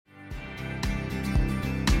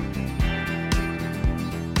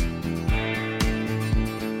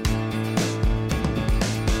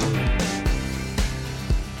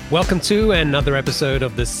Welcome to another episode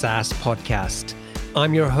of the SaaS podcast.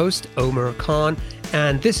 I'm your host, Omar Khan,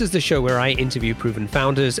 and this is the show where I interview proven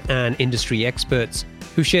founders and industry experts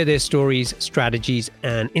who share their stories, strategies,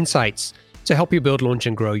 and insights to help you build, launch,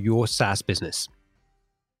 and grow your SaaS business.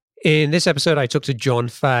 In this episode, I talked to Jonathan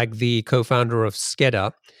Fagg, the co-founder of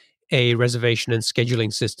Skedda, a reservation and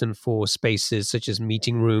scheduling system for spaces such as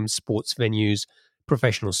meeting rooms, sports venues,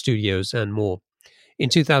 professional studios, and more. In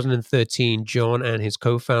 2013, John and his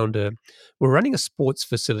co-founder were running a sports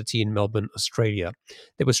facility in Melbourne, Australia.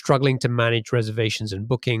 They were struggling to manage reservations and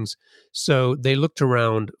bookings, so they looked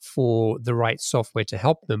around for the right software to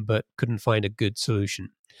help them, but couldn't find a good solution.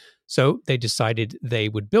 So they decided they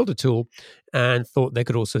would build a tool and thought they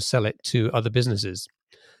could also sell it to other businesses.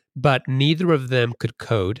 But neither of them could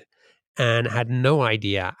code and had no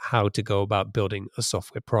idea how to go about building a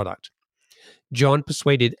software product. John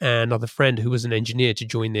persuaded another friend who was an engineer to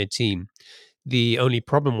join their team. The only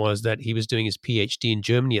problem was that he was doing his PhD in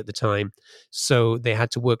Germany at the time, so they had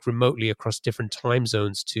to work remotely across different time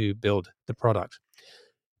zones to build the product.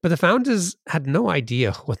 But the founders had no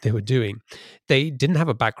idea what they were doing. They didn't have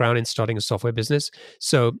a background in starting a software business,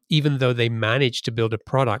 so even though they managed to build a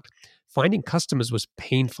product, finding customers was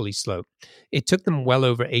painfully slow. It took them well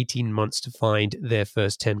over 18 months to find their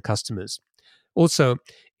first 10 customers. Also,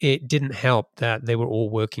 it didn't help that they were all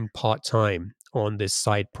working part-time on this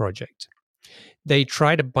side project. They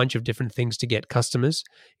tried a bunch of different things to get customers,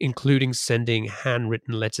 including sending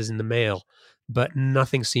handwritten letters in the mail, but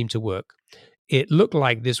nothing seemed to work. It looked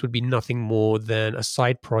like this would be nothing more than a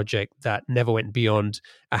side project that never went beyond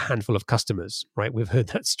a handful of customers, right? We've heard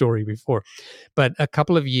that story before. But a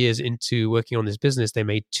couple of years into working on this business, they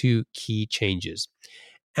made two key changes.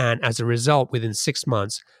 And as a result, within 6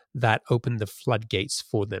 months, that opened the floodgates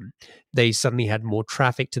for them. They suddenly had more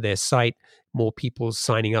traffic to their site, more people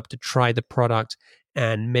signing up to try the product,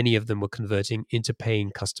 and many of them were converting into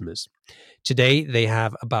paying customers. Today, they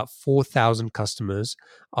have about 4,000 customers,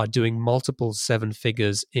 are doing multiple seven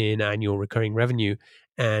figures in annual recurring revenue,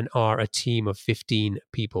 and are a team of 15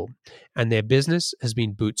 people. And their business has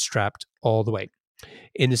been bootstrapped all the way.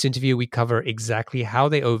 In this interview, we cover exactly how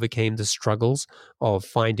they overcame the struggles of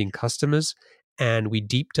finding customers, and we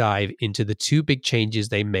deep dive into the two big changes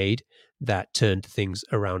they made that turned things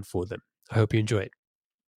around for them. I hope you enjoy it.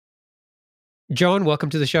 John, welcome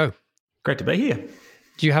to the show. Great to be here.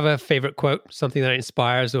 Do you have a favorite quote, something that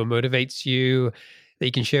inspires or motivates you that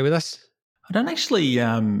you can share with us? I don't actually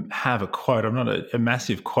have a quote. I'm not a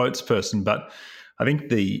massive quotes person, but I think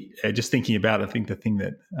just thinking about it, I think the thing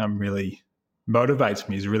that really motivates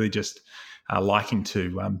me is really just liking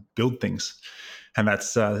to build things. And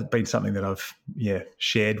that's been something that I've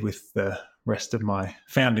shared with the rest of my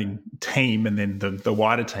founding team, and then the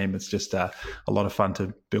wider team. It's just a lot of fun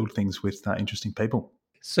to build things with interesting people.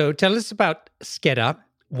 So tell us about Skedda.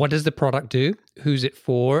 What does the product do? Who's it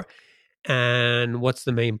for? And what's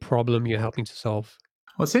the main problem you're helping to solve?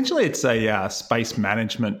 Well, essentially, it's a space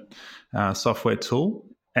management software tool.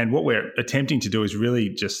 And what we're attempting to do is really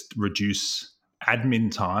just reduce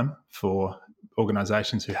admin time for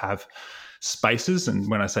organizations who have spaces. And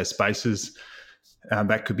when I say spaces,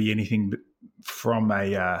 that could be anything from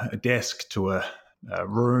a desk to a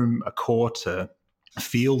room, a court, a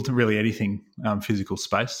field, really anything physical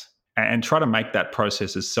space. And try to make that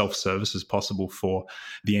process as self-service as possible for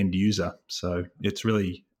the end user. So it's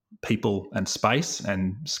really people and space,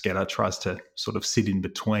 and Skedda tries to sort of sit in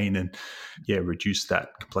between and reduce that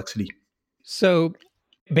complexity. So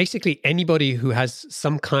basically anybody who has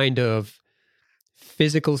some kind of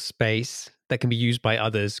physical space that can be used by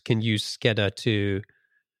others can use Skedda to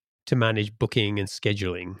manage booking and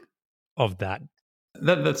scheduling of that.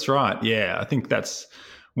 That's right. Yeah, I think that's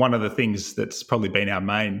one of the things that's probably been our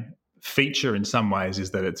main feature in some ways,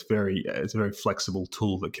 is that it's a very flexible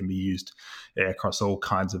tool that can be used across all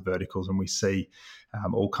kinds of verticals, and we see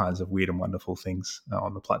all kinds of weird and wonderful things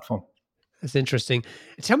on the platform. That's interesting.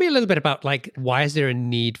 Tell me a little bit about why is there a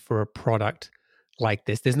need for a product like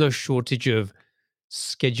this? There's no shortage of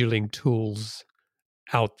scheduling tools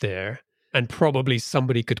out there, and probably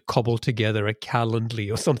somebody could cobble together a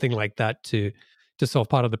Calendly or something like that to solve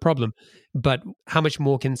part of the problem. But how much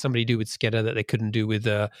more can somebody do with Skedda that they couldn't do with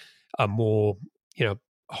a more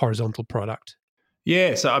horizontal product?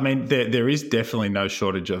 Yeah, so I mean, there is definitely no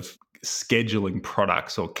shortage of scheduling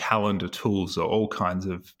products or calendar tools or all kinds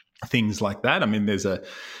of things like that. I mean, there's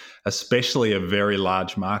especially a very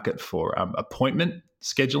large market for appointment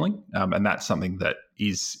scheduling, and that's something that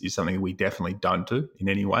is something we definitely don't do in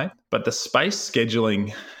any way. But the space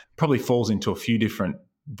scheduling probably falls into a few different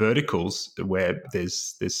verticals, where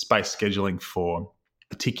there's space scheduling for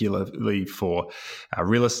particularly for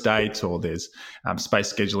real estate, or there's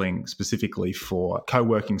space scheduling specifically for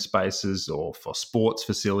co-working spaces or for sports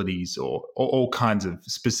facilities, or all kinds of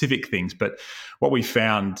specific things. But what we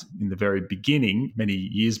found in the very beginning, many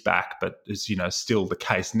years back, but is still the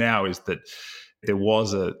case now, is that there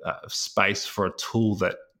was a space for a tool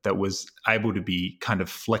that was able to be kind of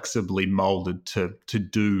flexibly molded to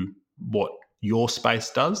do what your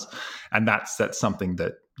space does. And that's something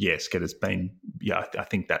that, Skedda's been, I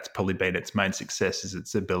think that's probably been its main success, is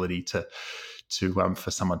its ability to for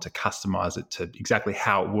someone to customize it to exactly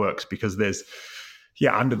how it works. Because there's,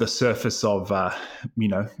 under the surface of,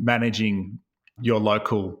 managing your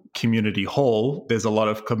local community hall, there's a lot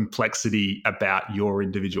of complexity about your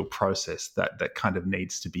individual process that kind of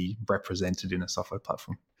needs to be represented in a software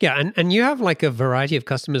platform. Yeah, and you have like a variety of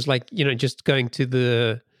customers, like, just going to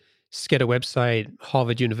the Skedda website,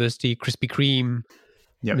 Harvard University, Krispy Kreme,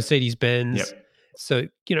 Yep. Mercedes-Benz. Yep. So,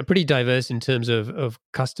 pretty diverse in terms of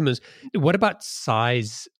customers. What about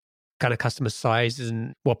size, kind of customer size,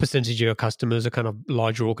 and what percentage of your customers are kind of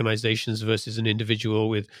larger organizations versus an individual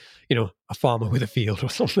with, a farmer with a field or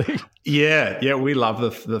something? Yeah, we love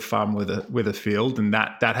the farm with a field, and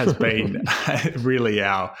that has been really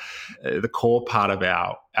the core part of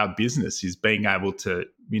our business, is being able to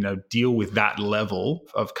deal with that level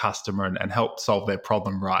of customer and help solve their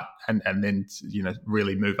problem, right, and then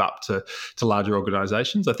really move up to larger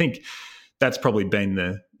organizations. I think that's probably been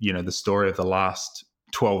the story of the last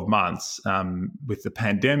 12 months with the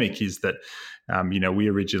pandemic, is that we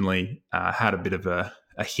originally had a bit of a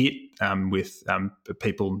hit with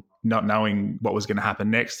people not knowing what was going to happen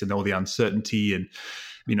next, and all the uncertainty, and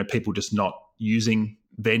people just not using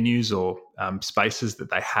venues or spaces that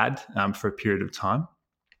they had for a period of time.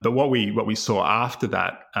 But what we saw after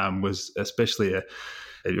that was especially a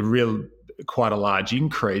real quite a large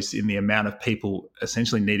increase in the amount of people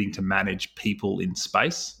essentially needing to manage people in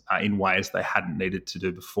space in ways they hadn't needed to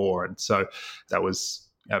do before. And so that was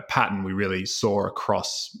a pattern we really saw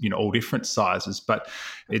across all different sizes, but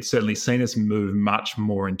it's certainly seen us move much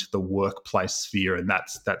more into the workplace sphere, and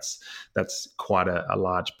that's quite a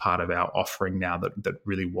large part of our offering now that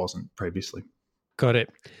really wasn't previously. Got it.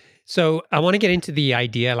 So I want to get into the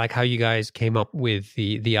idea, like how you guys came up with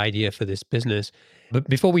the idea for this business. But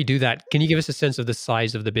before we do that, can you give us a sense of the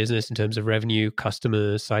size of the business in terms of revenue,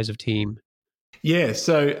 customers, size of team? Yeah,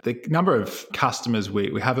 so the number of customers,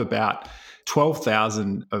 we have about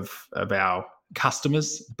 12,000 of our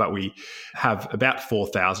customers, but we have about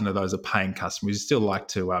 4,000 of those are paying customers. We still like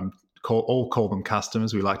to call them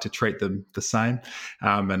customers. We like to treat them the same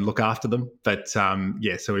and look after them. But so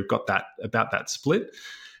we've got about that split.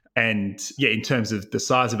 And in terms of the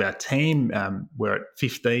size of our team, we're at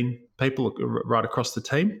 15 people right across the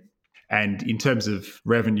team. And in terms of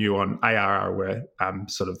revenue on ARR, we're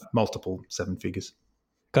sort of multiple seven figures.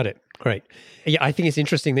 Got it. Great. Yeah, I think it's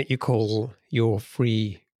interesting that you call your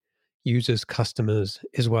free users customers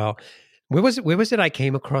as well. Where was it I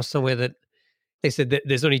came across somewhere that they said that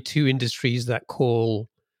there's only two industries that call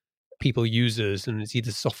people users, and it's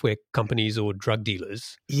either software companies or drug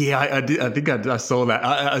dealers? Yeah, I did. I think I saw that.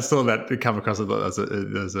 I saw that come across. I thought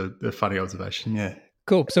that was a funny observation. Yeah.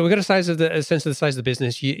 Cool. So we got a sense of the size of the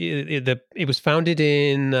business. It was founded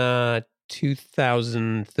in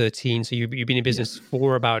 2013. So you've been in business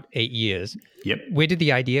for about 8 years. Yep. Where did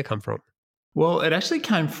the idea come from? Well, it actually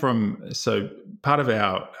came from, so part of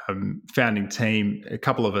our founding team, a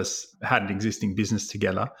couple of us had an existing business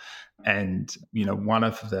together, and one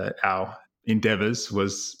of our endeavors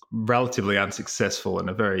was relatively unsuccessful and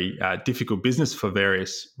a very difficult business for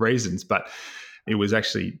various reasons, but it was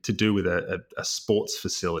actually to do with a sports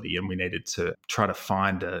facility, and we needed to try to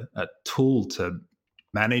find a tool to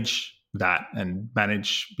manage that and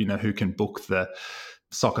manage who can book the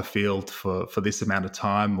soccer field for this amount of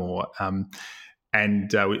time, or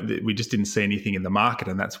we just didn't see anything in the market,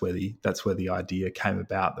 and that's where the idea came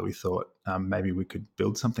about, that we thought maybe we could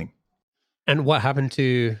build something. And what happened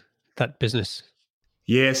to that business?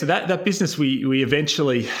 Yeah, so that business, we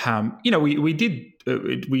eventually, we did,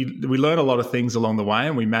 we learned a lot of things along the way,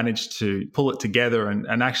 and we managed to pull it together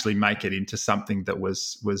and actually make it into something that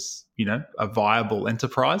was a viable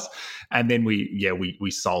enterprise. And then we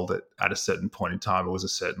sold it at a certain point in time. It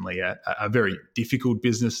was certainly a very difficult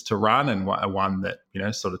business to run, and one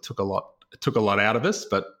that sort of took a lot out of us.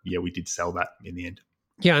 But we did sell that in the end.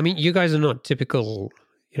 Yeah, I mean, you guys are not typical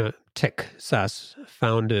tech SaaS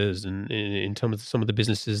founders, and in terms of some of the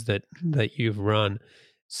businesses that you've run.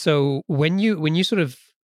 So when you sort of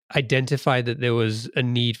identified that there was a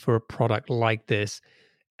need for a product like this,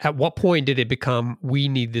 at what point did it become, we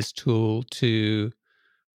need this tool to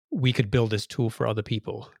we could build this tool for other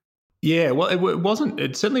people? Yeah, well, it wasn't.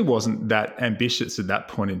 It certainly wasn't that ambitious at that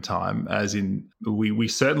point in time. As in, we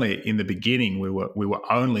certainly in the beginning we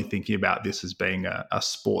were only thinking about this as being a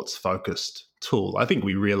sports focused tool. I think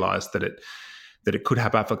we realised that it could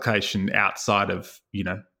have application outside of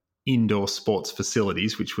indoor sports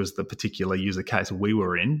facilities, which was the particular user case we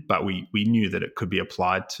were in. But we knew that it could be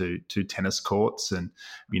applied to tennis courts and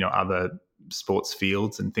other sports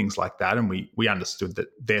fields and things like that. And we understood that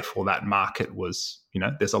therefore that market was,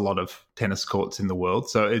 there's a lot of tennis courts in the world.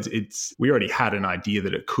 So it's we already had an idea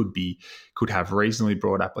that it could have reasonably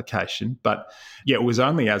broad application. But yeah, it was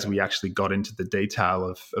only as we actually got into the detail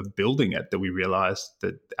of building it that we realized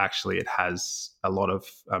that actually it has a lot of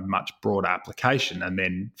much broader application, and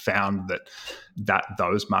then found that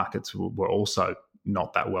those markets were also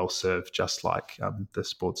not that well served, just like the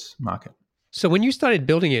sports market. So when you started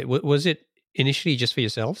building it, was it initially just for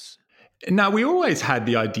yourselves? No, we always had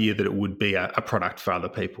the idea that it would be a product for other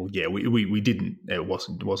people. Yeah, we didn't. It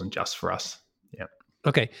wasn't just for us. Yeah.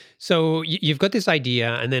 Okay, so you've got this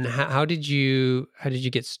idea, and then how did you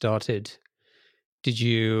get started? Did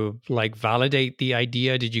you like validate the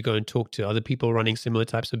idea? Did you go and talk to other people running similar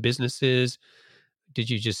types of businesses? Did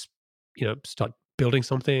you just start building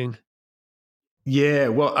something? Yeah,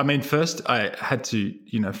 well, I mean, first I had to,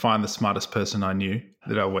 find the smartest person I knew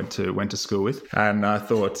that I went to school with, and I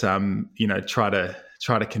thought, try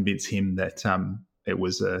to convince him that it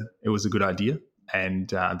was a good idea, and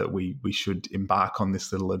that we should embark on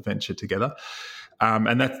this little adventure together.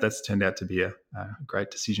 And that's turned out to be a great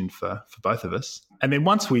decision for both of us. And then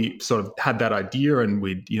once we sort of had that idea and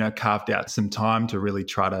we'd carved out some time to really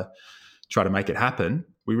try to make it happen,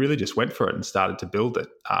 we really just went for it and started to build it.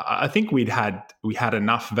 I think we had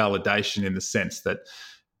enough validation in the sense that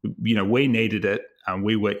we needed it, and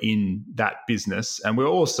we were in that business, and we're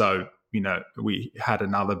also we had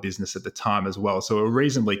another business at the time as well, so we're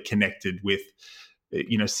reasonably connected with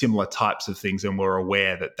similar types of things, and we're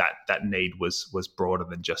aware that need was broader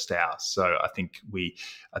than just ours. So I think we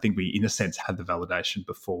in a sense had the validation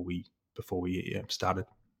before we started.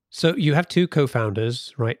 So you have two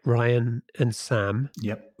co-founders, right? Ryan and Sam.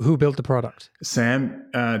 Yep. Who built the product? Sam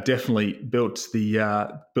definitely built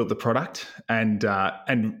the product, and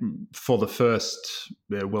for the first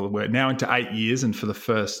we're now into 8 years, and for the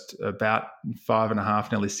first about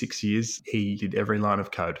 5.5, nearly 6 years, he did every line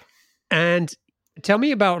of code. And tell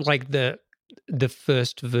me about like the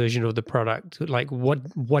first version of the product. Like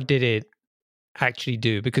what did it actually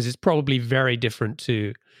do? Because it's probably very different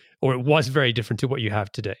to, or it was very different to what you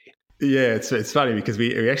have today. Yeah, it's funny because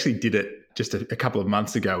we actually did it just a couple of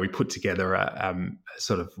months ago. We put together a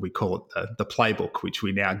sort of, we call it the playbook, which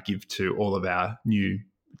we now give to all of our new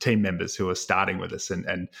team members who are starting with us,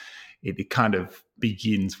 and it kind of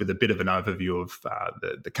begins with a bit of an overview of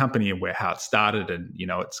the company and how it started, and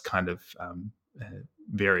it's kind of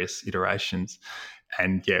various iterations.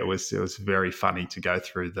 And yeah, it was very funny to go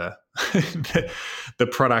through the the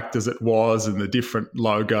product as it was, and the different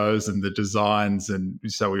logos and the designs, and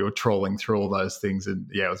so we were trawling through all those things, and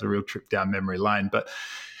yeah, it was a real trip down memory lane. But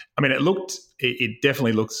I mean, it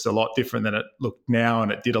definitely looks a lot different than it looked now, and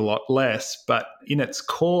it did a lot less. But in its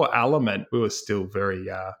core element, we were still very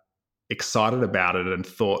excited about it, and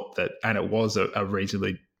thought that, and it was a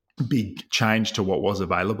reasonably big change to what was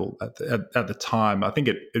available at the time. I think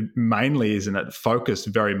it mainly is, and it focused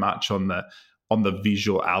very much on the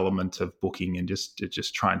visual element of booking, and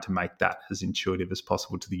just trying to make that as intuitive as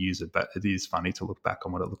possible to the user. But it is funny to look back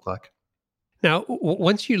on what it looked like. Now,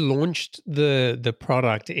 once you launched the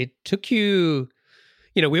product, it took you,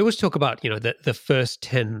 we always talk about, the first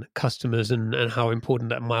 10 customers and how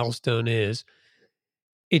important that milestone is.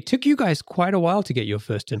 It took you guys quite a while to get your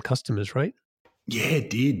first 10 customers, right? Yeah, it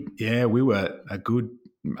did. Yeah, we were a good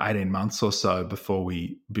 18 months or so before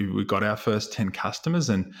we got our first 10 customers.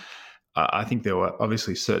 And I think there were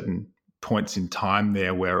obviously certain points in time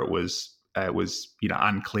there where it was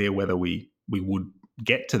unclear whether we would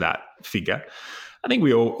get to that figure. I think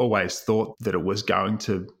we always thought that it was going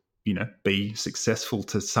to be successful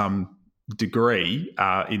to some degree,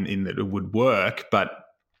 in that it would work, but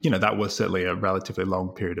that was certainly a relatively long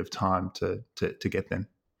period of time to get them.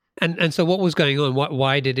 And so what was going on?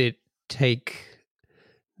 Why did it take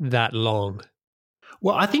that long?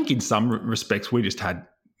 Well, I think in some respects we just had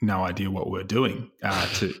no idea what we were doing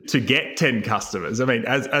to get 10 customers. I mean,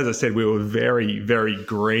 as I said, we were very, very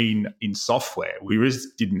green in software. We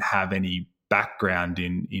just didn't have any background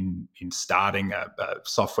in starting a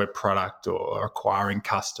software product or acquiring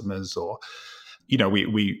customers, or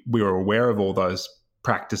we were aware of all those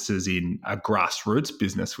practices in a grassroots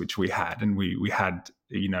business which we had, and we had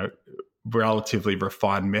relatively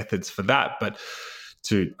refined methods for that. But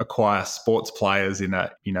to acquire sports players in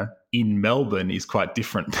Melbourne is quite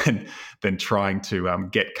different than trying to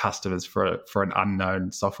get customers for an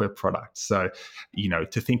unknown software product. So,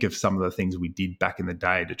 to think of some of the things we did back in the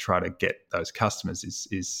day to try to get those customers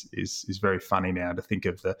is very funny now, to think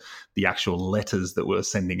of the actual letters that we're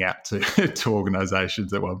sending out to to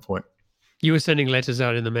organizations at one point. You were sending letters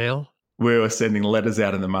out in the mail? We were sending letters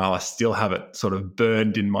out in the mail. I still have it sort of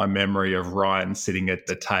burned in my memory of Ryan sitting at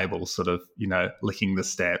the table, sort of, licking the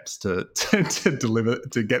stamps to deliver,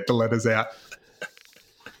 to get the letters out.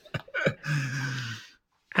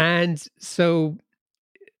 And so,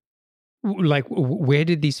 like, where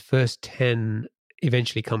did these first 10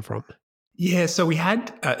 eventually come from? Yeah, so we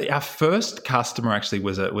had our first customer actually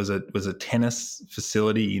was a tennis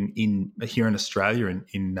facility in here in Australia,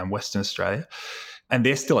 in Western Australia, and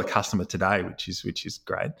they're still a customer today, which is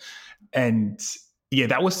great. And yeah,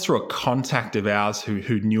 that was through a contact of ours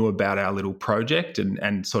who knew about our little project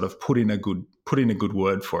and sort of put in a good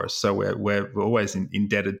word for us. So we're always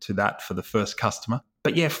indebted to that for the first customer.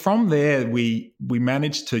 But yeah, from there we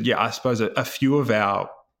managed to, I suppose a few of our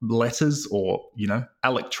letters, or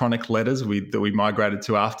electronic letters that we migrated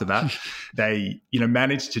to after that, they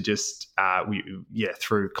managed to just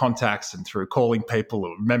through contacts and through calling people.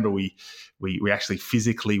 Remember, we actually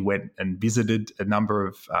physically went and visited a number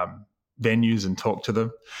of venues and talked to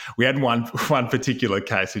them. We had one particular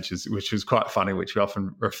case which was quite funny, which we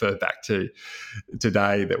often refer back to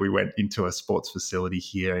today, that we went into a sports facility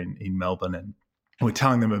here in Melbourne, and we're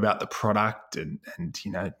telling them about the product and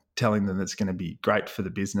telling them it's going to be great for the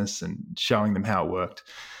business and showing them how it worked.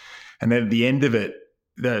 And then at the end of it,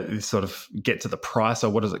 they sort of get to the price,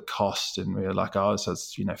 or what does it cost? And we were like, so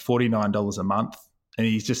it's $49 a month. And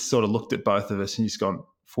he's just sort of looked at both of us and he's gone,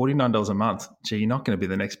 $49 a month? Gee, you're not going to be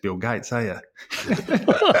the next Bill Gates, are you?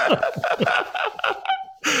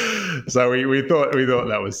 So we thought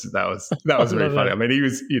that was very funny. I mean, he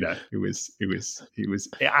was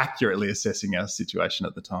accurately assessing our situation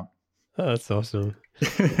at the time. Oh, that's awesome.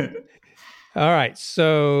 All right,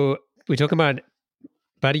 so we're talking about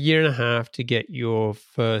a year and a half to get your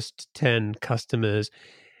first 10 customers,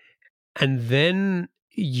 and then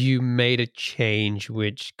you made a change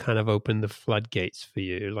which kind of opened the floodgates for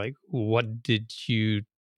you. Like, what did you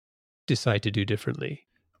decide to do differently?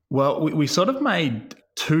 Well, we sort of made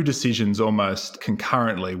two decisions almost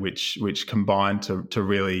concurrently, which combined to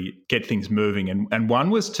really get things moving. And one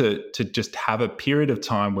was to just have a period of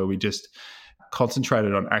time where we just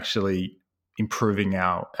concentrated on actually improving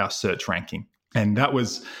our search ranking. And that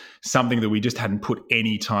was something that we just hadn't put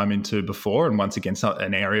any time into before. And once again,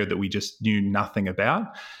 an area that we just knew nothing about.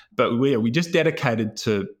 But we just dedicated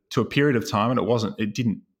to a period of time, and it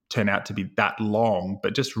didn't turn out to be that long,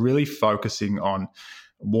 but just really focusing on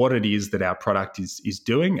what it is that our product is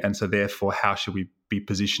doing. And so therefore, how should we be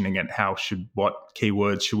positioning it? What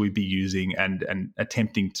keywords should we be using, and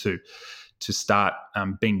attempting to start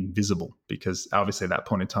being visible, because obviously at that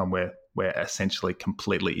point in time we're essentially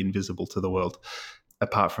completely invisible to the world,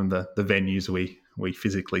 apart from the venues we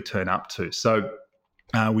physically turn up to. So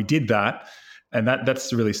we did that, and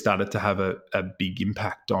that's really started to have a big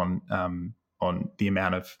impact on the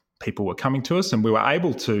amount of people were coming to us. And we were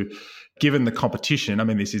able to, given the competition, I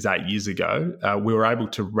mean, this is 8 years ago, we were able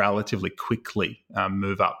to relatively quickly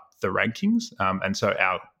move up the rankings. And so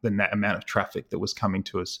the amount of traffic that was coming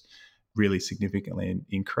to us really significantly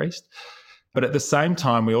increased. But at the same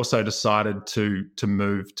time, we also decided to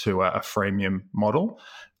move to a freemium model.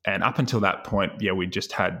 And up until that point, we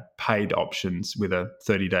just had paid options with a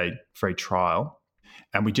 30-day free trial.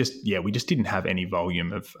 And we just didn't have any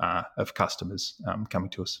volume of customers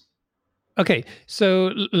coming to us. Okay,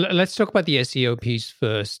 so let's talk about the SEO piece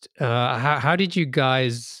first. How did you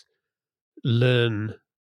guys learn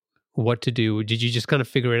what to do? Did you just kind of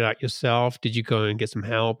figure it out yourself? Did you go and get some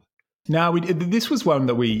help? No, this was one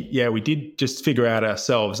that we did just figure out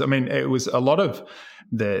ourselves. I mean, it was a lot of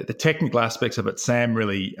the technical aspects of it. Sam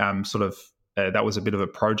really that was a bit of a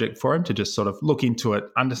project for him to just sort of look into it,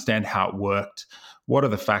 understand how it worked. What are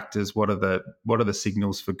the factors? What are the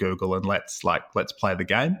signals for Google? And let's play the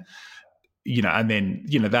game. And then,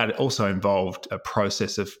 that also involved a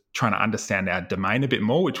process of trying to understand our domain a bit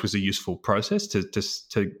more, which was a useful process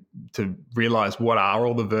to realize what are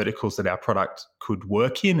all the verticals that our product could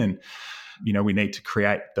work in. And, we need to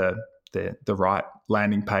create the right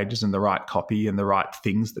landing pages and the right copy and the right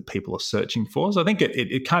things that people are searching for. So I think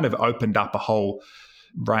it kind of opened up a whole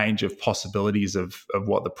range of possibilities of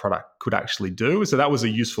what the product could actually do. So that was a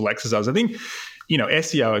useful exercise. I think,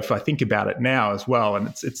 SEO, if I think about it now as well, and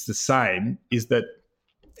it's the same, is that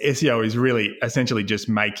SEO is really essentially just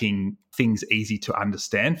making things easy to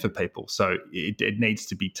understand for people. So it needs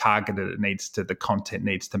to be targeted. The content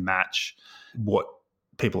needs to match what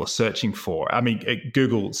people are searching for. I mean,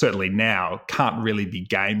 Google certainly now can't really be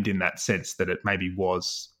gamed in that sense that it maybe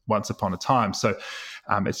was once upon a time. So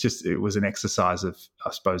it was an exercise of,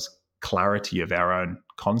 I suppose, clarity of our own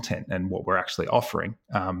content and what we're actually offering.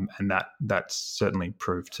 And that's certainly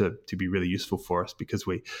proved to be really useful for us, because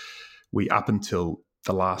we up until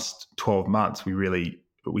the last 12 months,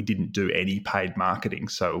 we didn't do any paid marketing.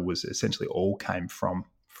 So it was essentially all came from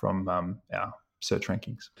our search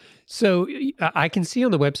rankings. So I can see on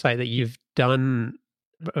the website that you've done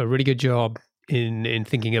a really good job in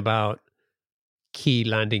thinking about key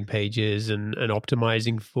landing pages and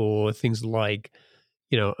optimizing for things like,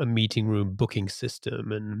 a meeting room booking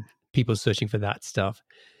system and people searching for that stuff.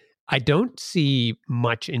 I don't see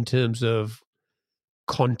much in terms of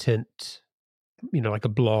content, like a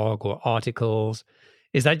blog or articles.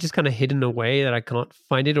 Is that just kind of hidden away that I can't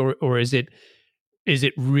find it, or is it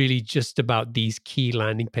really just about these key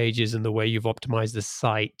landing pages and the way you've optimized the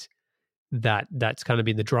site that's kind of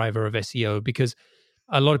been the driver of SEO? Because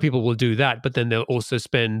a lot of people will do that, but then they'll also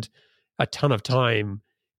spend a ton of time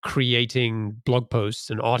creating blog posts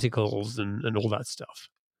and articles and all that stuff.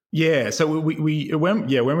 Yeah, so when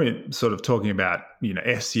we're sort of talking about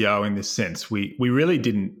SEO in this sense, we really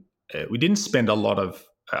didn't spend a lot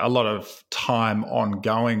of time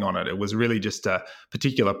ongoing on it. It was really just a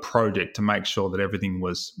particular project to make sure that everything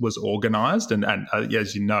was organized, and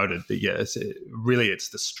as you noted, it's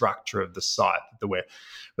the structure of the site that we're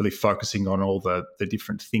really focusing on, all the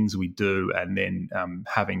different things we do, and then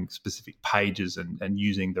having specific pages and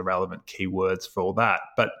using the relevant keywords for all that.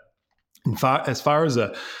 But as far as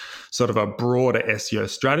a sort of a broader SEO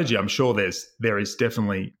strategy, I'm sure there is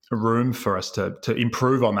definitely room for us to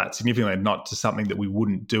improve on that significantly, not to something that we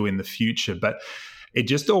wouldn't do in the future. But it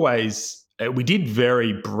just always, we did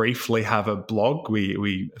very briefly have a blog.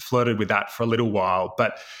 We flirted with that for a little while,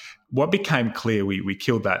 but what became clear, we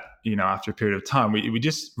killed that, after a period of time. We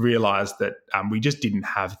just realized that we just didn't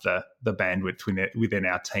have the bandwidth within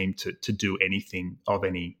our team to do anything of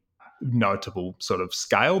any notable sort of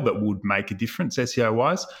scale that would make a difference SEO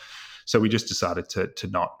wise. So we just decided to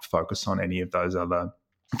not focus on any of those other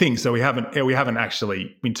things. So we haven't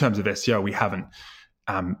actually, in terms of SEO, we haven't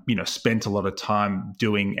spent a lot of time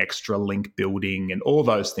doing extra link building and all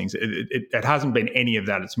those things. It hasn't been any of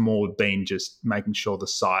that. It's more been just making sure the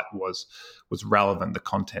site was relevant, the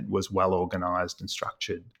content was well organized and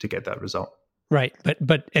structured to get that result. Right,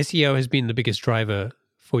 but SEO has been the biggest driver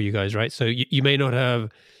for you guys, right? So you may not have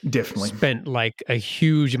definitely spent like a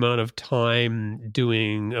huge amount of time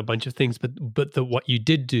doing a bunch of things, but what you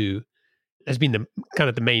did do has been the kind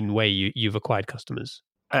of the main way you've acquired customers.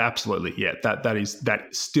 Absolutely, yeah. That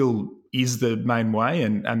still is the main way,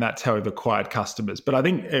 and that's how we've acquired customers. But I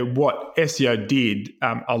think what SEO did,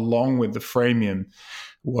 along with the freemium,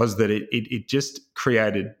 was that it just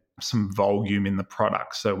created some volume in the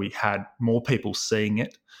product. So we had more people seeing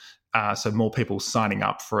it, so more people signing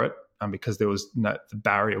up for it, because the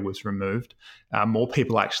barrier was removed. More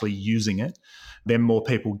people actually using it, then more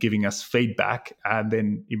people giving us feedback, and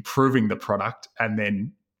then improving the product, and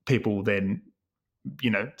then people then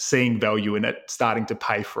seeing value in it, starting to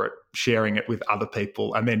pay for it, sharing it with other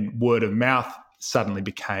people, and then word of mouth suddenly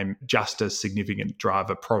became just as significant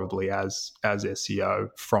driver probably as SEO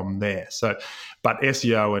from there. So, but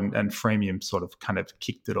SEO and freemium sort of kind of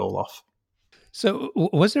kicked it all off. So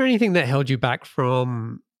was there anything that held you back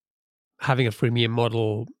from having a freemium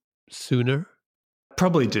model sooner?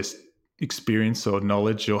 Probably just experience or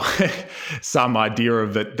knowledge or some idea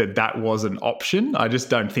of that was an option. I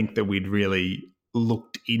just don't think that we'd really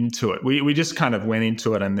looked into it. We just kind of went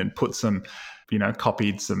into it and then put some,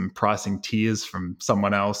 copied some pricing tiers from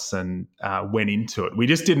someone else and went into it. We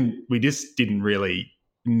just didn't really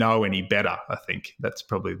know any better. I think that's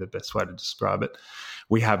probably the best way to describe it.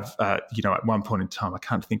 We have, at one point in time, I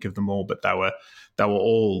can't think of them all, but they were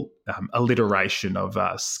all alliteration of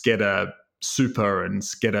Skedda Super and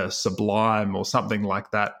Skedda Sublime or something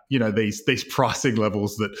like that. These pricing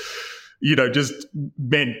levels that, just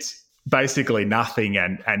meant basically nothing,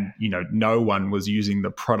 and no one was using the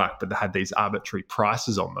product, but they had these arbitrary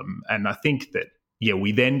prices on them. And I think that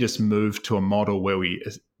we then just moved to a model where we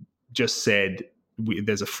just said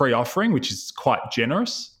there's a free offering which is quite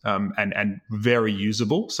generous and very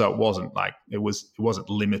usable. So it wasn't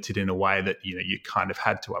limited in a way that you kind of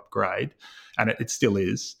had to upgrade, and it still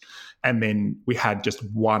is. And then we had just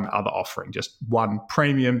one other offering, just one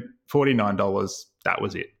premium, $49. That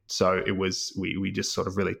was it. So we just sort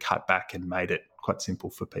of really cut back and made it quite simple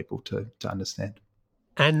for people to understand.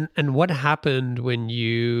 And what happened when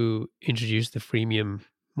you introduced the freemium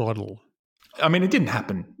model? I mean, it didn't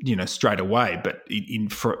happen, straight away. But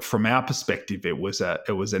from our perspective, it was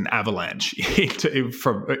an avalanche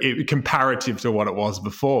comparative to what it was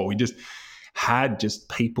before. We just had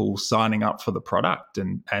people signing up for the product,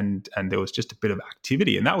 and there was just a bit of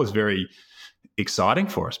activity, and that was very exciting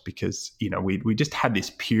for us because we just had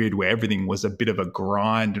this period where everything was a bit of a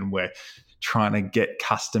grind, and we're trying to get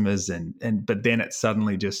customers, but then it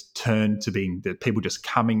suddenly just turned to being the people just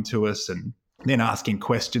coming to us and then asking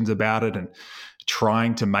questions about it and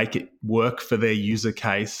trying to make it work for their user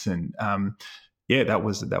case. And that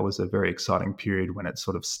was a very exciting period when it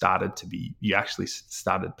sort of started to be, you actually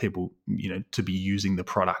started people, to be using the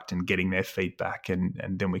product and getting their feedback, and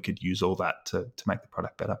then we could use all that to make the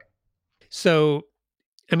product better. So,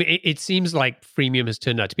 I mean, it seems like freemium has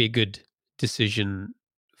turned out to be a good decision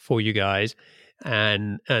for you guys,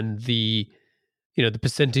 and the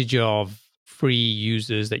percentage of free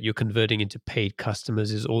users that you're converting into paid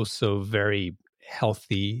customers is also very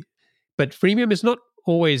healthy. But freemium is not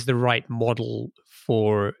always the right model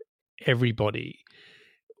for everybody.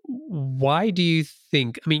 Why do you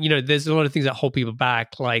think? I mean, there's a lot of things that hold people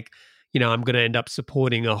back, like, I'm going to end up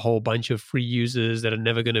supporting a whole bunch of free users that are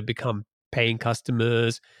never going to become paying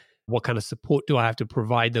customers. What kind of support do I have to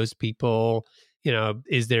provide those people?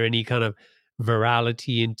 Is there any kind of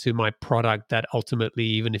virality into my product that ultimately,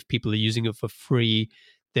 even if people are using it for free,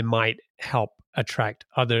 they might help attract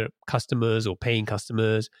other customers or paying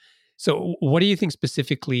customers? So, what do you think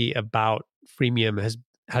specifically about freemium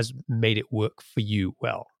has made it work for you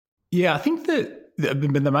well? Yeah, I think that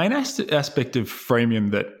the main aspect of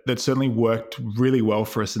freemium that certainly worked really well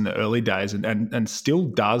for us in the early days, and still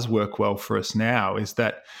does work well for us now, is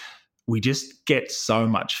that we just get so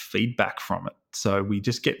much feedback from it. So we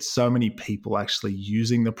just get so many people actually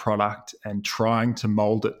using the product and trying to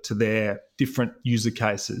mold it to their different user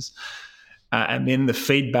cases. And then the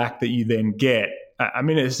feedback that you then get, I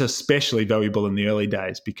mean, it's especially valuable in the early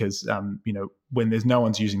days because, when there's no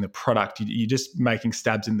one's using the product, you're just making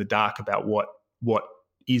stabs in the dark about what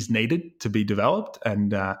is needed to be developed,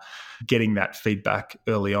 and getting that feedback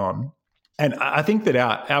early on. And I think that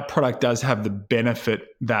our product does have the benefit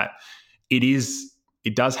that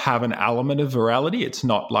it does have an element of virality. It's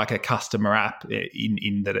not like a customer app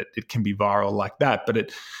in that it can be viral like that, but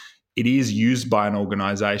it is used by an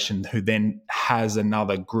organization who then has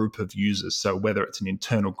another group of users. So whether it's an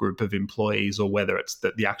internal group of employees or whether it's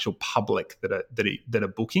the actual public that are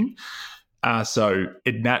booking. So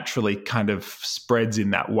it naturally kind of spreads in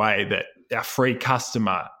that way that our free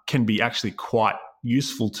customer can be actually quite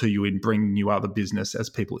useful to you in bringing you other business as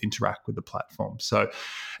people interact with the platform. So,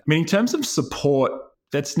 I mean, in terms of support,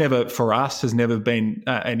 that's never, for us, has never been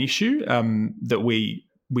an issue. That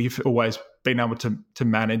we've always been able to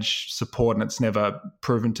manage support, and it's never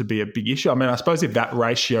proven to be a big issue. I mean, I suppose if that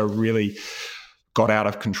ratio really got out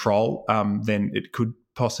of control, then it could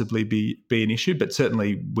possibly be an issue. But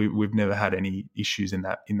certainly, we've never had any issues in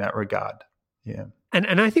that regard. Yeah,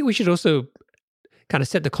 and I think we should also kind of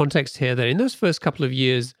set the context here that in those first couple of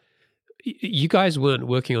years, you guys weren't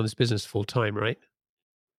working on this business full time, right?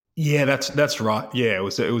 Yeah, that's right. Yeah, it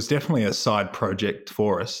was definitely a side project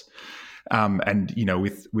for us, and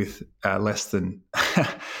with less than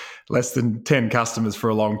less than 10 customers for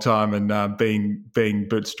a long time, and being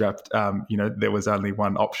bootstrapped, there was only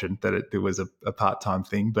one option that it was a part-time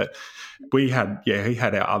thing. But he had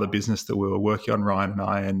our other business that we were working on, Ryan and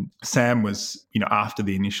I, and Sam was, after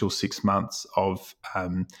the initial 6 months of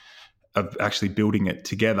actually building it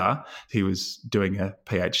together, he was doing a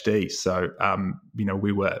PhD. So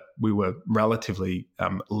we were relatively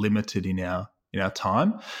limited in our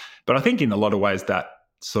time, but I think in a lot of ways that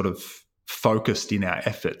sort of focused in our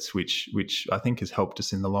efforts, which I think has helped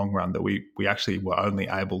us in the long run. That we actually were only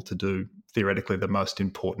able to do theoretically the most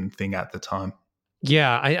important thing at the time.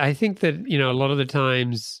 Yeah, I think that a lot of the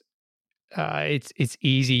times it's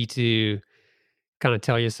easy to kind of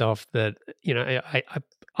tell yourself that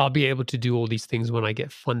I'll be able to do all these things when I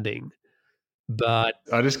get funding, but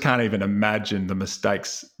I just can't even imagine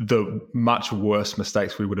the much worse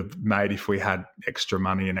mistakes we would have made if we had extra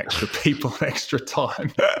money and extra people and extra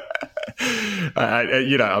time.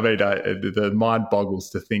 The mind boggles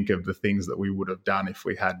to think of the things that we would have done if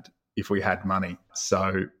we had money.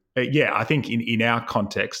 So I think in our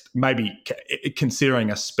context, maybe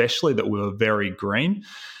considering especially that we were very green,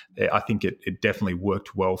 I think it definitely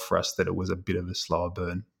worked well for us that it was a bit of a slower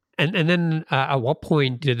burn. And then at what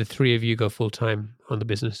point did the three of you go full time on the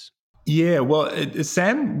business? Yeah, well,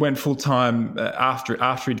 Sam went full time after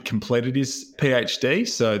he'd completed his PhD,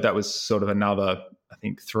 so that was sort of another, I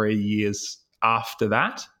think, 3 years after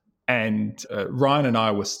that. And Ryan and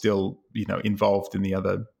I were still, involved in the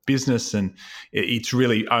other business, and it's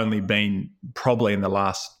really only been probably in the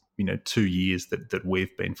last, 2 years that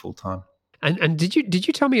we've been full time. And did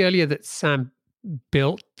you tell me earlier that Sam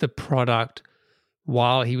built the product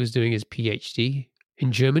while he was doing his PhD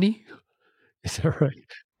in Germany? Is that right?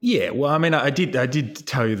 Yeah, well, I mean, I did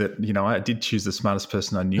tell you that I did choose the smartest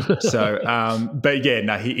person I knew. So, but yeah,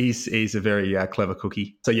 no, he's a very clever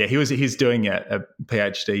cookie. So yeah, he's doing a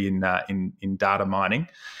PhD in data mining,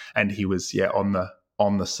 and he was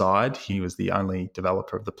on the side. He was the only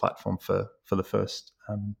developer of the platform for the first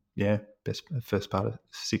part of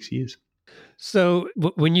 6 years. So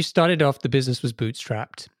when you started off, the business was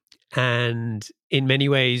bootstrapped, and in many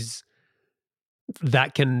ways,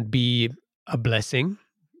 that can be a blessing.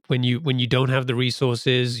 When you don't have the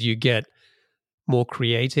resources, you get more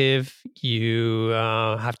creative. You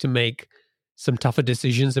have to make some tougher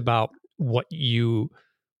decisions about what you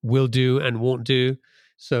will do and won't do.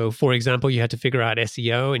 So, for example, you had to figure out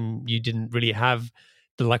SEO, and you didn't really have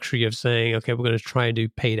the luxury of saying, "Okay, we're going to try and do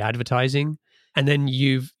paid advertising." And then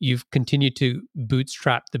you've continued to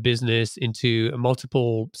bootstrap the business into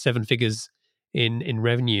multiple seven figures in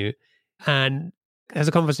revenue. And has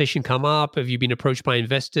a conversation come up? Have you been approached by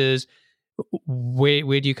investors?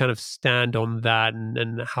 Where do you kind of stand on that,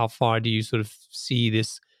 and how far do you sort of see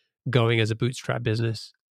this going as a bootstrap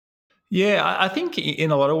business? Yeah, I think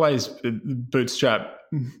in a lot of ways, Bootstrap,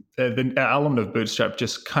 the element of Bootstrap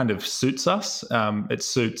just kind of suits us. It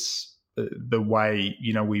suits the way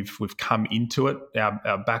we've come into it,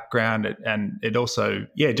 our background, and it also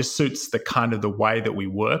it just suits the kind of the way that we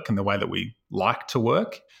work and the way that we like to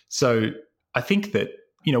work. So I think that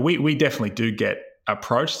we definitely do get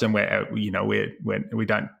approached, and we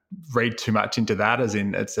don't read too much into that, as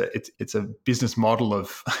in it's a business model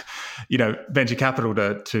of venture capital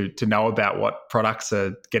to know about what products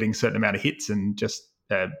are getting a certain amount of hits, and just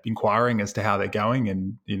inquiring as to how they're going,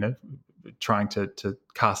 and trying to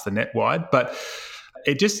cast the net wide. But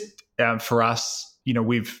it just for us,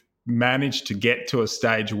 we've managed to get to a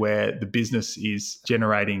stage where the business is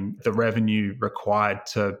generating the revenue required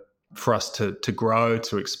for us to grow,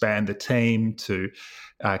 to expand the team, to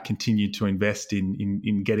continue to invest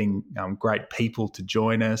in getting great people to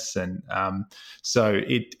join us, and so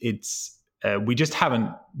it's we just haven't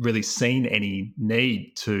really seen any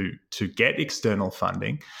need to get external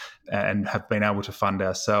funding, and have been able to fund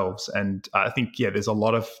ourselves. And I think there's a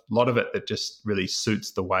lot of it that just really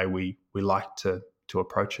suits the way we like to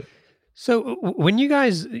approach it. So when you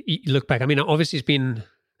guys look back, I mean, obviously it's been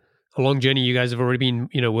a long journey. You guys have already been,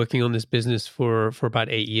 working on this business for about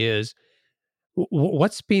 8 years.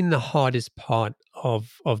 What's been the hardest part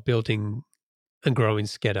of building and growing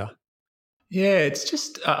Skedda? Yeah, it's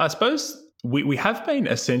just, I suppose we have been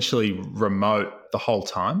essentially remote the whole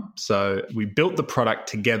time. So we built the product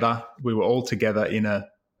together. We were all together in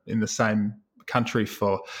the same country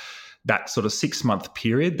for that sort of 6 month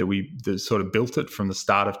period that sort of built it, from the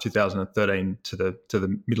start of 2013 to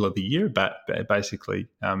the middle of the year, but basically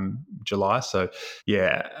July. So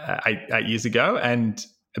yeah, 8 years ago.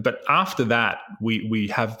 But after that, we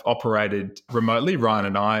have operated remotely. Ryan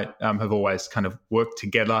and I have always kind of worked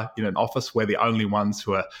together in an office. We're the only ones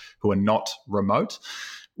who are not remote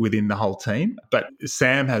within the whole team. But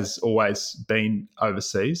Sam has always been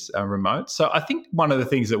overseas, remote. So I think one of the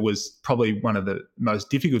things that was probably one of the most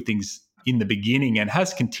difficult things in the beginning, and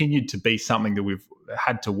has continued to be something that we've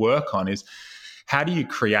had to work on, is how do you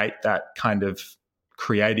create that kind of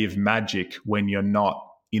creative magic when you're not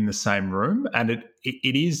in the same room? And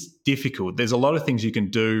it is difficult. There's a lot of things you can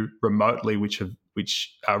do remotely which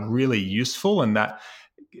are really useful, and that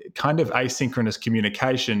kind of asynchronous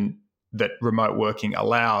communication that remote working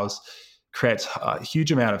allows creates a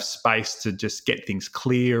huge amount of space to just get things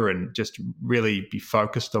clear and just really be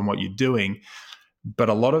focused on what you're doing. But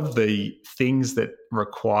a lot of the things that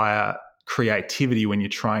require creativity when you're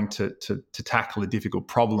trying to tackle a difficult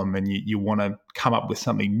problem, and you want to come up with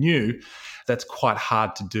something new, that's quite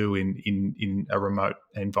hard to do in a remote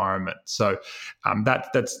environment. So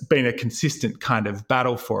that's been a consistent kind of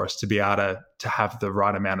battle for us, to be able to have the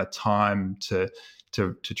right amount of time to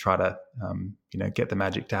try to get the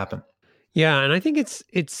magic to happen. Yeah, and I think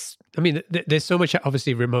it's. I mean, there's so much.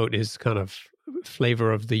 Obviously, remote is kind of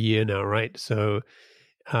flavor of the year now, right? So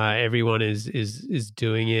everyone is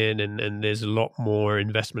doing it, and there's a lot more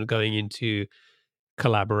investment going into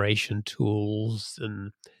collaboration tools,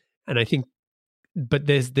 and I think, but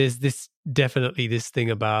there's this definitely this thing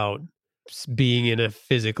about being in a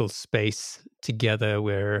physical space together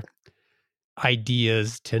where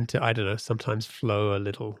ideas tend to, I don't know, sometimes flow a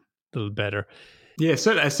little better. Yeah,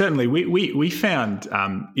 certainly. We found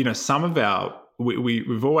some of our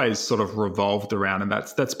we've always sort of revolved around, and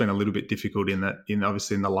that's been a little bit difficult in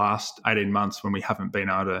obviously in the last 18 months when we haven't been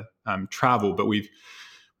able to travel, but we've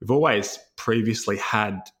always previously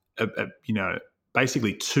had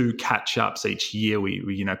basically two catch ups each year.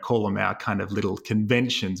 We call them our kind of little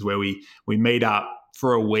conventions where we meet up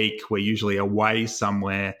for a week. We're usually away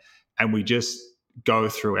somewhere, and we just go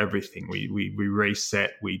through everything. We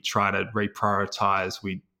reset. We try to reprioritize.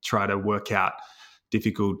 We try to work out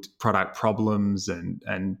difficult product problems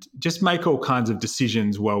and just make all kinds of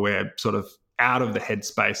decisions while we're sort of out of the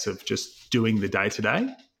headspace of just doing the day to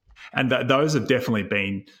day. And those have definitely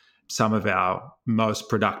been some of our most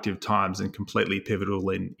productive times and completely pivotal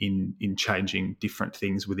in changing different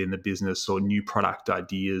things within the business or new product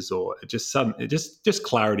ideas or just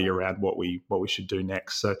clarity around what we should do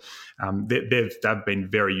next. So they've been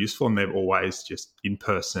very useful, and they've always just in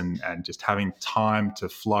person and just having time to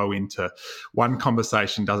flow into one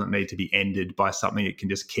conversation doesn't need to be ended by something. It can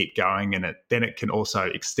just keep going, and then it can also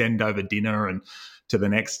extend over dinner and to the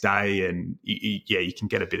next day, and you can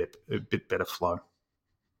get a bit better flow.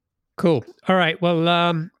 Cool. All right.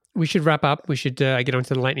 Well, we should wrap up. We should get on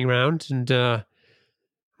to the lightning round, and I'm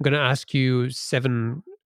going to ask you 7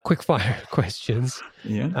 quick fire questions.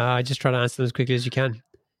 Yeah. Just try to answer them as quickly as you can.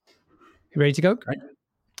 You ready to go? Great.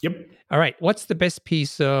 Yep. All right. What's the best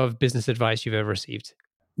piece of business advice you've ever received?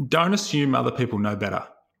 Don't assume other people know better.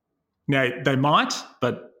 Now, they might,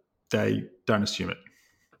 but they don't assume it.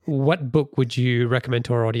 What book would you recommend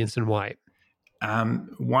to our audience and why?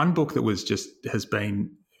 One book that has been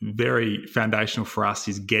very foundational for us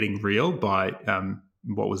is Getting Real by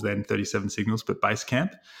what was then 37 Signals, but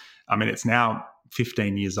Basecamp. I mean, it's now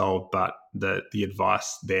 15 years old, but the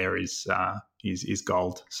advice there is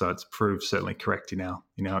gold. So it's proved certainly correct in our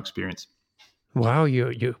experience. Wow,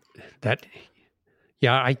 you that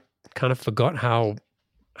yeah, I kind of forgot how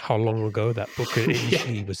long ago that book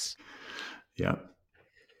initially was. Yeah.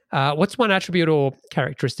 What's one attribute or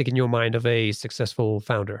characteristic in your mind of a successful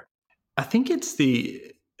founder? I think it's the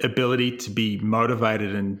ability to be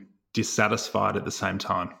motivated and dissatisfied at the same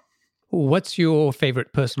time. What's your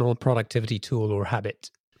favorite personal productivity tool or habit?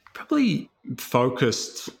 Probably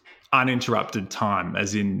focused, uninterrupted time,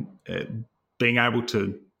 as in being able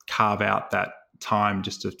to carve out that time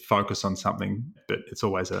just to focus on something, but it's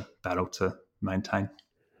always a battle to maintain.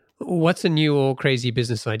 What's a new or crazy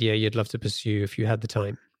business idea you'd love to pursue if you had the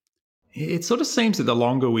time? It sort of seems that the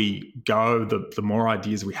longer we go, the more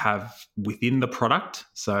ideas we have within the product.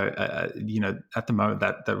 So, at the moment,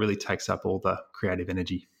 that really takes up all the creative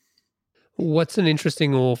energy. What's an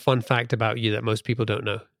interesting or fun fact about you that most people don't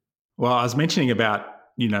know? Well, I was mentioning about,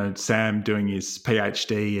 Sam doing his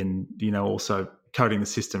PhD and, also coding the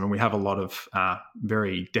system. And we have a lot of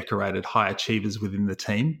very decorated high achievers within the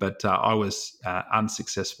team. But I was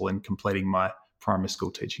unsuccessful in completing my primary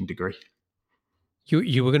school teaching degree.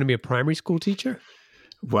 You were going to be a primary school teacher?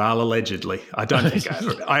 Well, allegedly, I don't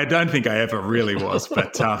think I ever really was,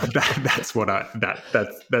 but that's what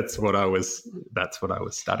I was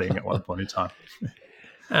studying at one point in time.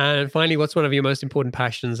 And finally, what's one of your most important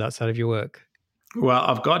passions outside of your work? Well,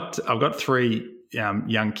 I've got 3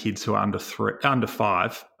 young kids who are under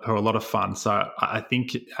 5, who are a lot of fun. So I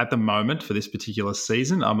think at the moment for this particular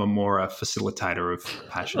season, I'm more a facilitator of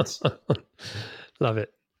passions. Love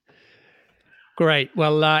it. Great.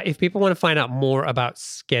 Well, if people want to find out more about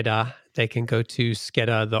Skedda, they can go to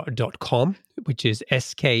skedda.com, which is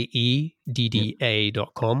skedda.com.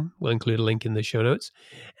 We'll include a link in the show notes.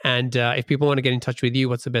 And if people want to get in touch with you,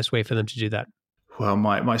 what's the best way for them to do that? Well,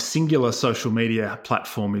 my singular social media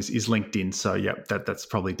platform is LinkedIn. So, that's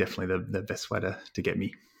probably definitely the best way to get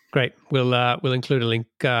me. Great. We'll include a link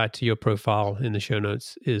to your profile in the show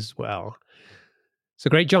notes as well. So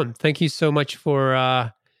great, John. Thank you so much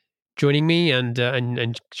for joining me and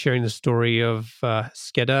sharing the story of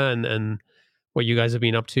Skedda and what you guys have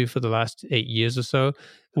been up to for the last 8 years or so.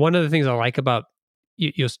 One of the things I like about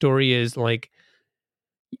your story is like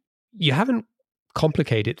you haven't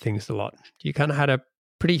complicated things a lot. You kind of had a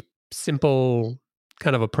pretty simple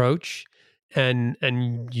kind of approach, and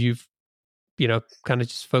you've kind of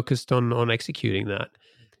just focused on executing that.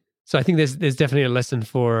 So I think there's definitely a lesson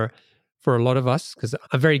for a lot of us, because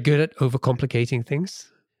I'm very good at overcomplicating things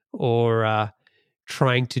or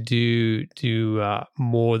trying to do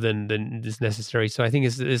more than is necessary. So I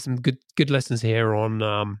think there's some good lessons here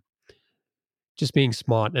on just being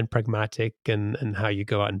smart and pragmatic and how you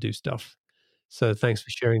go out and do stuff. So thanks for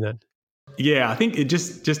sharing that. Yeah, I think it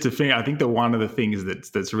just to think. I think that one of the things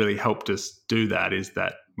that's really helped us do that is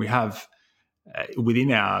that we have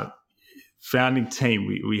within our founding team,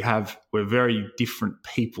 we're very different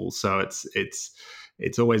people, so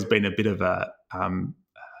it's always been a bit of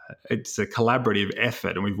it's a collaborative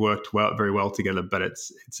effort, and we've worked very well together. But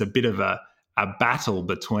it's a bit of a battle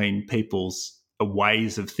between people's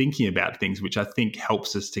ways of thinking about things, which I think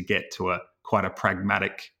helps us to get to quite a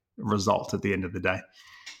pragmatic result at the end of the day.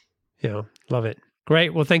 Yeah, love it.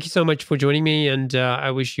 Great. Well, thank you so much for joining me, and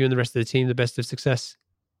I wish you and the rest of the team the best of success.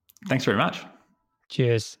 Thanks very much.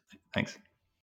 Cheers. Thanks.